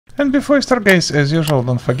And before you start, guys, as usual,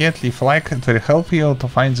 don't forget, leave a like, it will help you to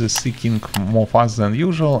find the Sea King more fast than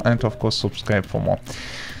usual, and of course subscribe for more.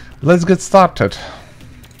 Let's get started.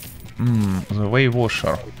 The wave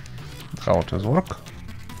washer. How does it work?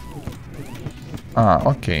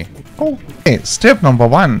 Okay. Cool. Okay, step number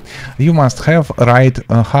 1. You must have right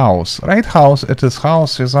house. Right house, it is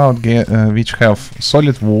house without which have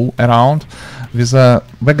solid wall around, with a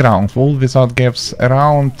background wall without gaps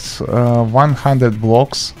around 100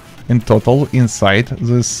 blocks in total inside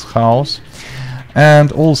this house.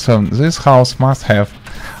 And also this house must have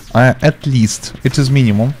at least, it is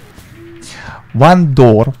minimum, 1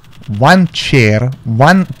 door, 1 chair,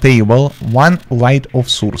 1 table, 1 light of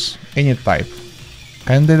source, any type.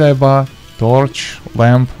 Candelabra, torch,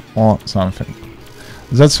 lamp or something.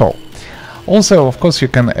 That's all. Also, of course, you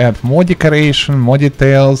can add more decoration, more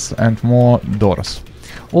details and more doors.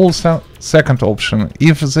 Also, second option,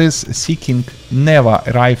 if this Sea King never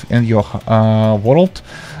arrive in your world,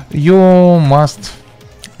 you must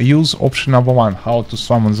use option number 1, how to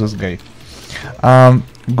summon this guy.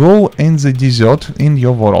 Go in the desert in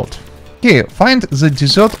your world. Okay, find the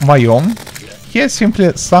desert biome. Here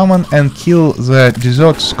simply summon and kill the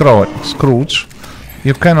desert Scrooge.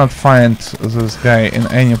 You cannot find this guy in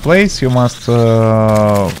any place, you must...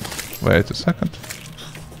 wait a second.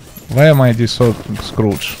 Where am I desert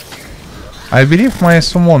Scrooge? I believe my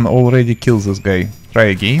summon already killed this guy. Try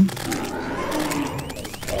again.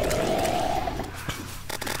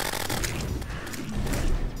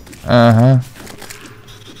 I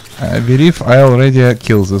believe I already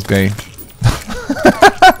killed this guy.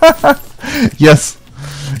 Yes,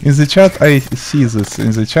 in the chat I see this.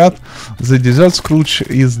 In the chat, the desert Scrooge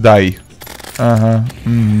is die.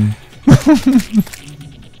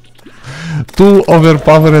 2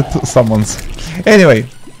 overpowered summons. Anyway,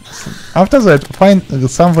 after that, find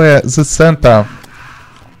somewhere the center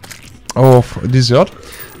of desert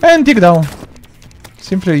and dig down.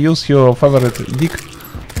 Simply use your favorite dig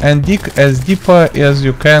and dig as deeper as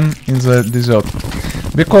you can in the desert.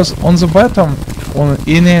 Because on the bottom, on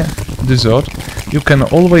any desert, you can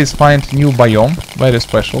always find new biome, very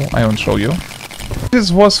special, I will show you.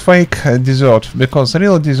 This was fake desert, because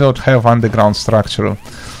real desert have underground structure.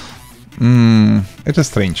 It is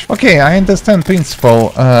strange. Okay, I understand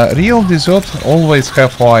principle. Real desert always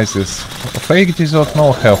have oasis. Fake desert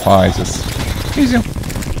no have oasis. Easy.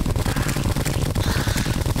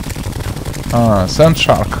 Sand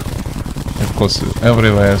shark. Of course,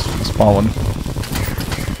 everywhere spawn.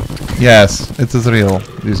 Yes, it is real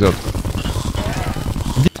desert.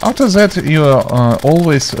 After that, you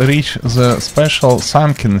always reach the special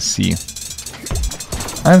sunken sea.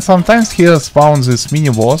 And sometimes here spawn this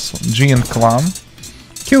mini-boss, giant clam.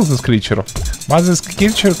 Kill this creature. But this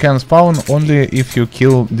creature can spawn only if you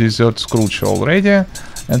kill desert Scrooge already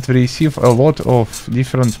and receive a lot of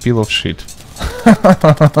different pile of shit.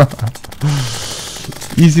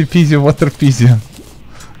 Easy peasy, water peasy.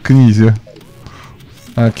 Kneezy.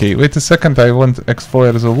 Okay, wait a second, I want to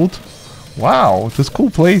explore the loot. Wow, it is a cool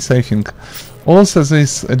place, I think. Also,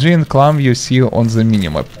 this giant clam you see on the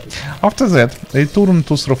minimap. After that, return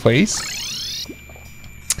to surface.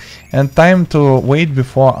 And time to wait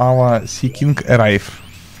before our Sea King arrive.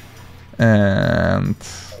 And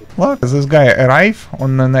look, this guy arrive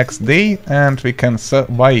on the next day and we can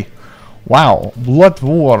buy, wow,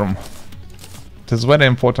 bloodworm. It is very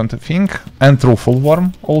important thing. And truffle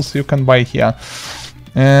worm also you can buy here.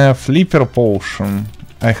 Flipper potion.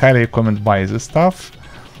 I highly recommend buy this stuff.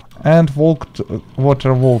 And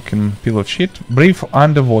water walking pillow sheet. Breathe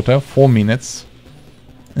underwater 4 minutes.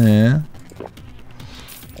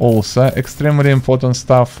 Also extremely important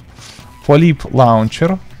stuff. Polyp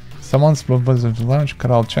launcher. Someone's launch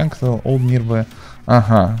corral chunk all nearby.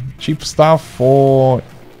 Cheap stuff for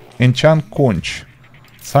enchant conch.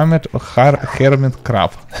 Summit hermit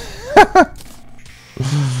crab.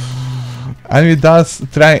 Amidas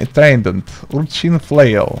trident, urchin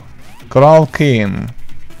flail, coral cane,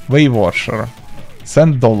 wave washer,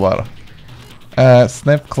 sand dollar,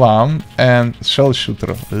 snap clam, and shell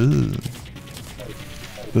shooter.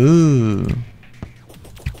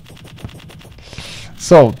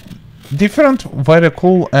 So, different, very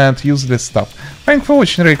cool and useless stuff. Thanks for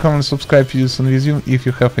watching, rate, comment, subscribe, use and resume. If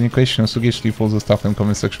you have any questions, suggestions, leave all the stuff in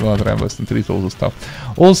comment section. I'll try my best and read all the stuff.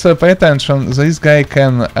 Also, pay attention, this guy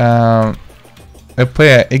can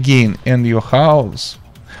appear again in your house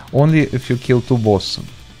only if you kill 2 bosses.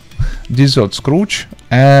 Desert Scrooge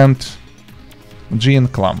and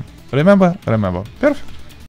giant clam. Remember? Remember. Perfect.